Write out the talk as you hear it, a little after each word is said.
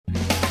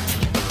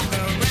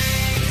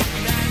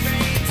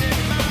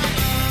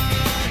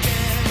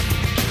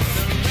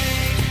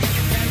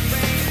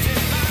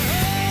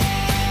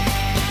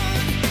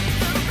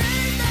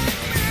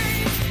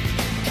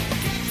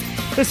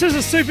This is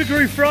a Super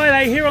Groove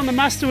Friday here on the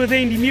Muster with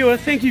Andy Muir.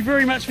 Thank you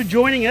very much for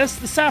joining us.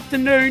 This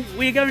afternoon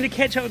we're going to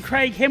catch up with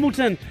Craig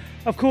Hamilton,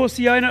 of course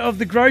the owner of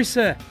The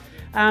Grocer.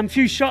 A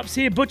few shops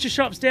here, butcher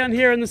shops down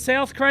here in the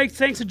south. Craig,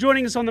 thanks for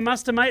joining us on the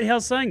Muster, mate.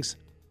 How's things?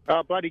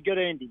 Oh, bloody good,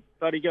 Andy.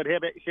 Bloody good. How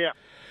about yourself?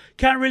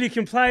 Can't really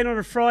complain on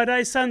a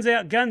Friday. Sun's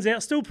out, guns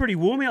out. Still pretty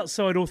warm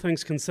outside, all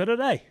things considered,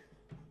 eh?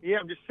 Yeah,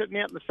 I'm just sitting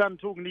out in the sun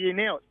talking to you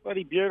now. It's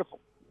bloody beautiful.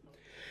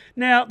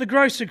 Now, The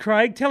Grocer,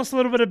 Craig, tell us a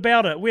little bit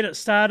about it, when it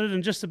started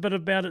and just a bit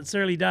about its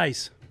early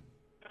days.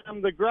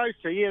 The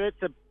Grocer, yeah,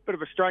 that's a bit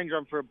of a strange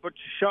one for a butcher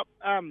shop.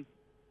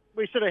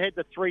 We sort of had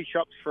the three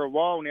shops for a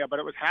while now, but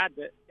it was hard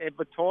to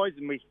advertise,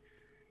 and with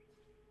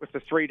the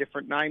three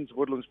different names,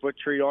 Woodlands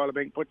Butchery, Isle of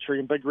Bank Butchery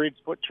and Big Red's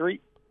Butchery.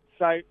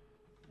 So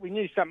we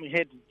knew something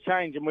had to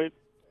change, and we've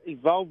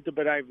evolved a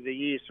bit over the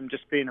years from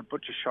just being a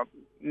butcher shop.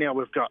 Now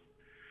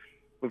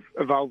we've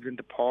evolved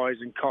into pies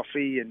and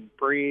coffee and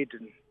bread,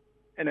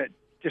 and it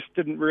just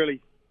didn't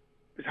really.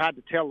 It's hard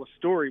to tell the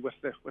story with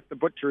the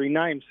butchery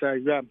name. So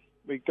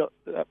we got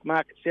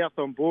Market South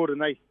on board,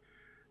 and they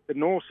did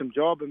an awesome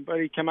job, and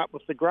he came up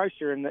with The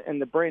Grocer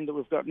and the brand that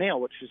we've got now,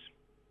 which is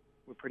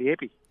we're pretty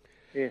happy.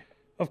 Yeah.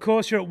 Of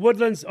course, you're at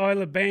Woodlands,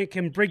 Isle of Bank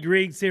and Brig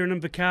Reeds there in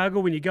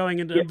Invercargill. When you're going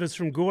into Invers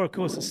from Gore, of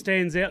course, it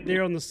stands out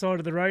there on the side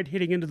of the road,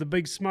 heading into the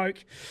big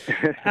smoke.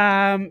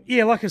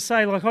 Yeah, like I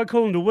say, like I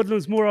call them the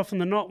Woodlands more often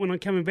than not when I'm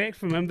coming back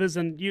from Invers,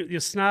 and your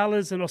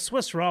snarlers and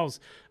Swiss rolls.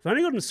 I've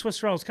only got into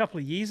Swiss rolls a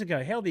couple of years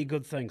ago. How are they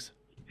good things?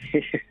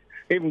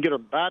 Even good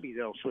on Barbie,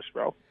 though, Swiss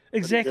roll.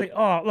 Exactly.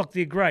 Oh, look,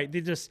 they're great.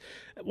 They're just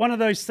one of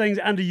those things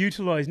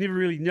underutilised, never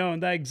really known.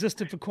 They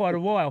existed for quite a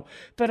while.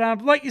 But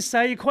like you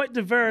say, you're quite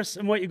diverse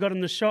in what you've got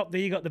in the shop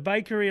there. You've got the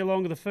bakery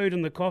along with the food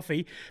and the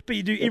coffee, but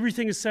you do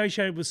everything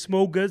associated with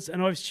small goods,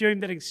 and I assume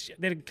that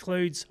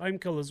includes home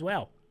kill as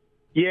well.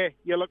 Yeah,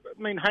 look,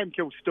 I mean, home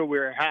kill's still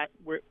where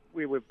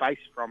we're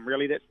based from,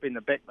 really. That's been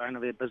the backbone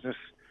of our business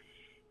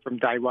from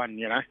day one,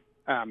 you know.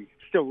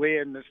 Still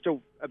there, and it's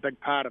still a big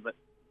part of it.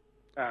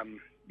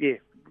 The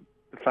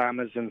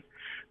farmers, and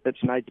that's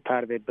a major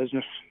part of our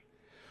business.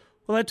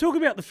 Well, they talk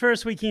about the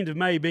first weekend of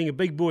May being a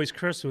big boy's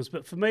Christmas,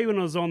 but for me, when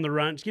I was on the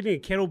ranch, getting a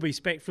cattle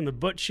beast back from the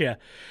butcher,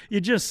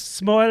 you're just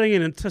smiling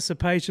in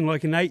anticipation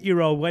like an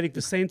 8-year-old waiting for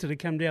Santa to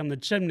come down the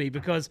chimney,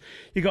 because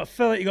you got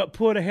fillet, you got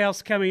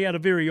porterhouse coming out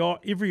of every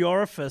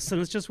orifice,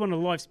 and it's just one of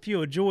life's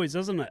pure joys,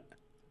 isn't it?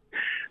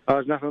 Oh,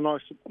 there's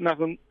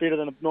nothing better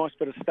than a nice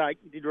bit of steak.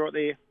 You did right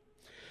there.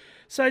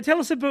 So tell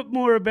us a bit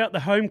more about the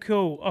home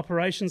kill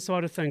operation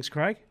side of things,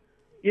 Craig.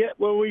 Yeah,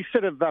 well, we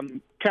sort of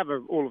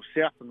cover all of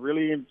Southland,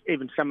 really, and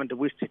even some into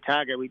West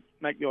Otago. We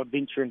make the odd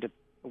venture into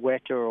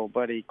Wacker or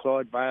Buddy,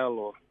 Clydevale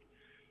or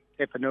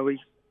Tapanui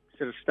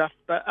sort of stuff.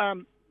 But,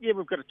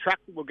 we've got a truck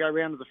that will go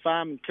around to the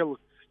farm and kill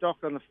stock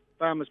on the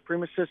farmer's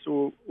premises,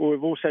 or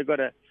we've also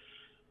got a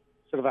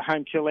sort of a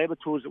home kill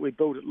abattoirs that we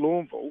built at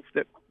Lawnville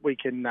that we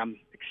can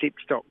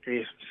accept stock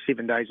there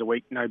 7 days a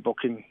week, no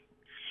booking,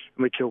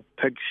 and we kill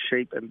pigs,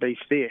 sheep and beef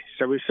there.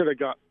 So we've sort of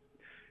got,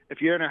 if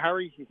you're in a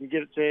hurry, you can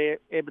get it to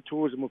our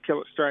abattoirs and we'll kill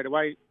it straight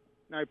away,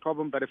 no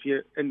problem. But if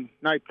you're in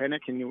no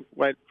panic and you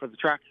wait for the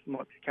truck, it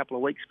might be a couple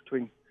of weeks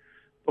between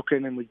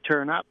booking and we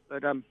turn up.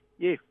 But,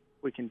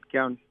 we can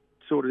go and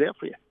sort it out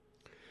for you.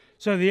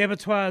 So the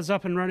abattoir is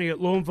up and running at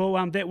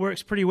Lawnville. That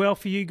works pretty well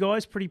for you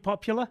guys, pretty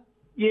popular?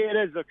 Yeah,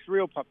 it is. It's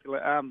real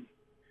popular.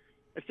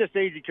 It's just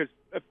easy because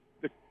if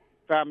the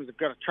farmers have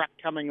got a truck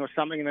coming or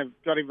something and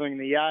they've got everything in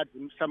the yards,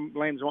 and some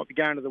lambs might be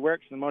going to the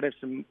works and they might have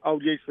some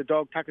old use for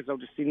dog tuckers, they'll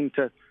just send them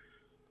to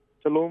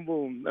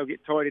Lawnville and they'll get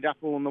tidied up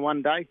all in the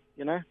one day,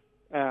 you know.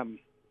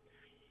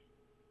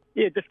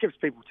 It just gives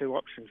people two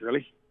options,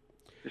 really.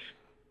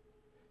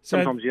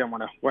 Sometimes you don't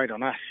want to wait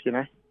on us, you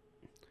know.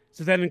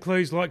 So that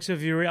includes, like, so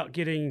if you're out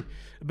getting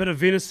a bit of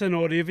venison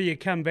or whatever, you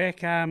come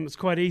back, it's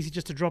quite easy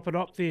just to drop it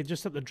up there,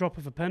 just at the drop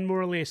of a pin,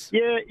 more or less.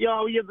 Yeah,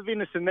 the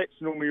venison, that's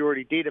normally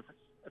already dead if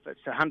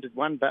it's a hunted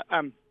one. But,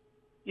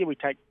 we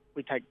take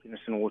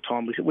venison all the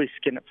time. We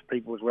skin it for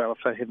people as well if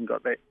they haven't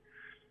got that.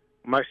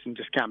 Most of them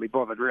just can't be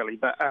bothered, really.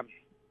 But if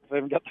they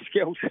haven't got the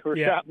skills or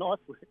a sharp knife,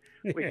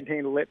 we can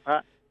handle that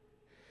part.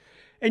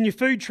 And your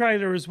food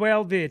trailer as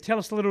well there. Tell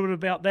us a little bit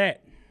about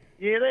that.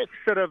 Yeah, that's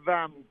sort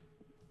of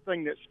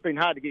thing that's been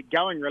hard to get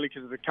going, really,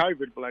 because of the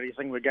COVID bloody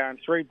thing we're going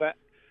through. But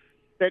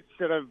that's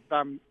sort of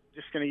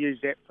just going to use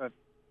that for,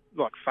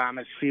 like,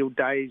 farmers' field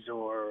days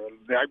or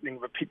the opening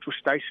of a petrol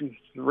station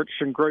for the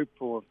Richardson Group,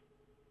 or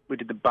we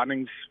did the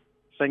Bunnings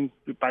thing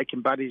with bacon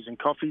buddies and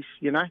coffees,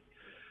 you know.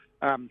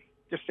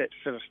 Just that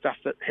sort of stuff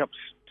that helps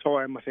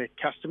tie in with our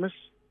customers.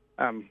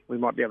 We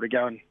might be able to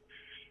go and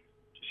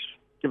just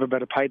give a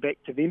bit of payback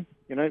to them,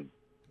 you know,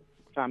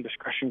 farm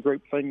discussion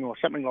group thing or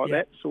something like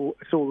that.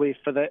 It's all there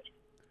for that.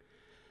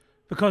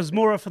 Because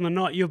more often than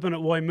not, you've been at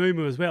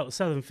Waimumu as well, at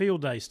Southern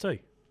Field Days too.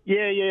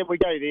 Yeah, we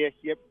go there,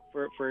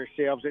 for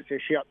ourselves. That's our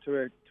shout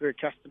to our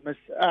customers.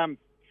 I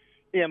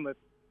don't know,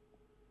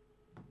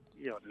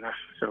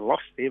 sort of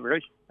lost there,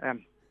 really.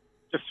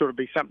 Just sort of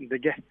be something to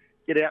get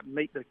out and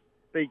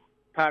be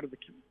part of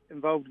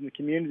involved in the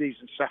communities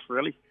and stuff,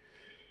 really.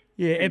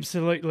 Yeah,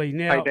 absolutely.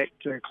 Now, pay back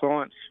to our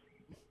clients.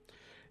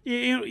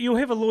 Yeah, you'll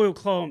have a loyal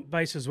client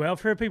base as well.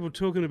 I've heard people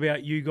talking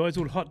about you guys.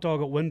 Old Hot Dog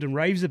at Wyndham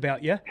raves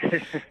about you.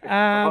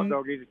 Hot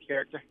Dog is a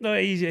character. No,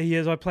 he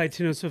is. I play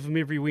tennis with him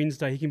every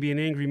Wednesday. He can be an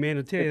angry man,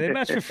 I tell you that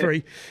much for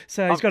free.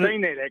 So I've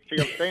seen that,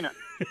 actually. I've seen it.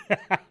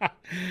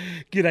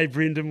 G'day,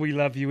 Brendan. We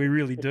love you. We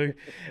really do.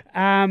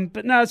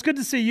 But no, it's good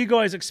to see you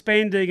guys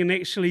expanding and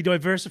actually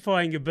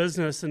diversifying your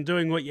business and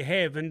doing what you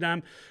have.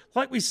 And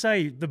like we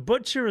say, the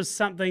butcher is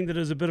something that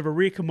is a bit of a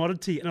rare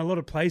commodity in a lot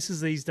of places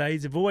these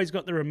days. They've always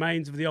got the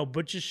remains of the old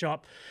butcher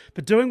shop.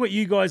 But doing what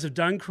you guys have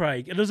done,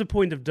 Craig, it is a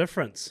point of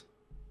difference.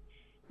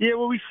 Yeah,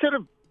 well,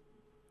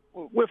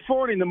 we're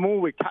finding the more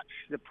we touch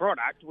the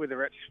product,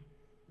 whether it's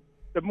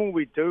the more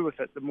we do with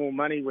it, the more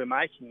money we're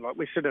making. Like,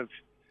 we're sort of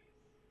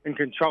in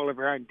control of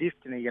our own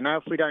destiny, you know.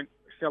 If we don't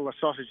sell the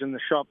sausage in the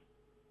shop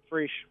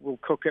fresh, we'll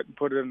cook it and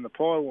put it in the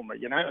pie warmer,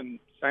 you know. And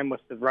same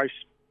with the roast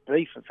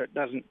beef. If it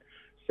doesn't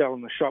sell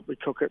in the shop, we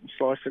cook it and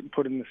slice it and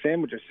put it in the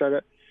sandwiches. So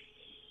that,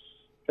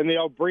 and the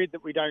old bread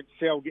that we don't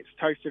sell gets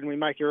toasted and we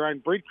make our own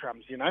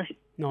breadcrumbs, you know.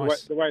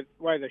 Nice. The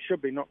way they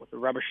should be, not with the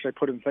rubbish they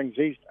put in things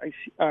these days.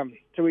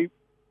 So we're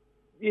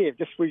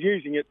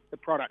using the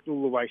product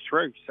all the way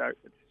through. So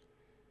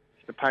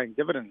it's paying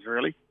dividends,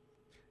 really.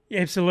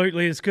 Yeah,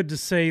 absolutely. It's good to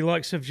see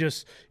likes of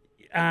just,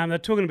 they're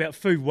talking about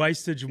food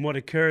wastage and what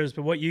occurs,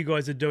 but what you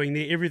guys are doing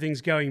there,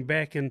 everything's going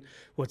back, and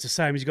it's the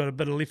same as you've got a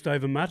bit of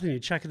leftover mutton, you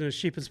chuck it in a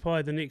shepherd's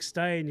pie the next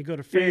day and you've got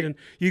a feed, and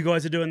you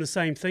guys are doing the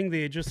same thing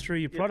there just through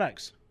your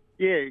products.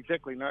 Yeah,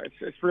 exactly. No,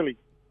 it's really,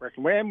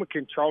 we're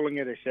controlling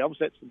it ourselves.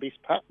 That's the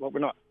best part. Well, we're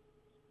not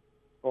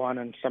buying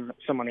in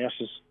someone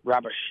else's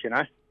rubbish, you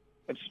know.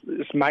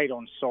 It's made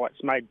on site.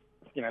 It's made,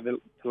 you know, the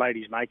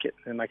ladies make it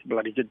and make a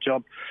bloody good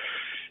job.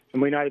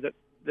 And we know that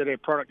our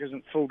product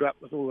isn't filled up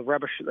with all the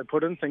rubbish that they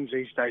put in things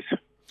these days.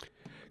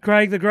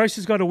 Craig, the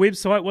Grocer's got a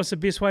website. What's the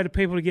best way to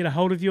people to get a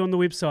hold of you on the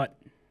website?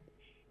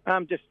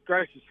 Just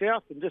Grocer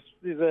South, and just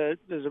you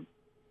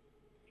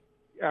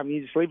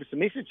just leave us a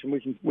message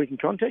and we can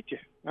contact you.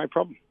 No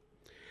problem.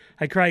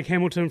 Hey, Craig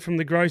Hamilton from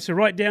the Grocer,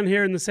 right down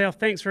here in the south.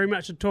 Thanks very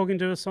much for talking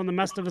to us on the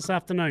Muster this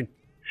afternoon.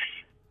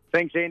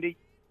 Thanks, Andy.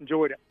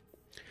 Enjoyed it.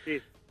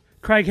 Cheers.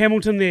 Craig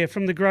Hamilton there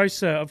from the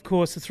Grocer, of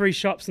course, the 3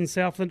 shops in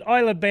Southland,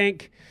 Isla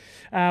Bank,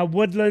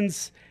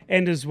 Woodlands,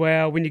 and as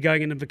well when you're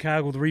going into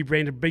Invercargill, the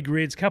rebranded Big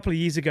Reds a couple of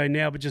years ago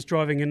now, but just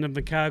driving into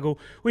Invercargill.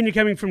 When you're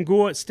coming from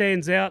Gore, it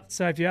stands out.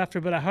 So if you're after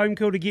a bit of home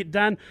kill to get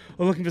done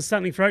or looking for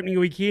something for opening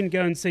weekend,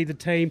 go and see the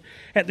team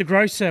at the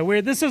Grocer,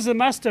 where this is a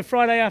muster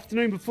Friday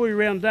afternoon before we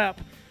round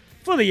up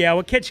for the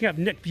hour. Catching up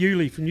Nick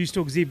Bewley from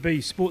Newstalk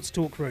ZB Sports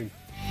Talk Room.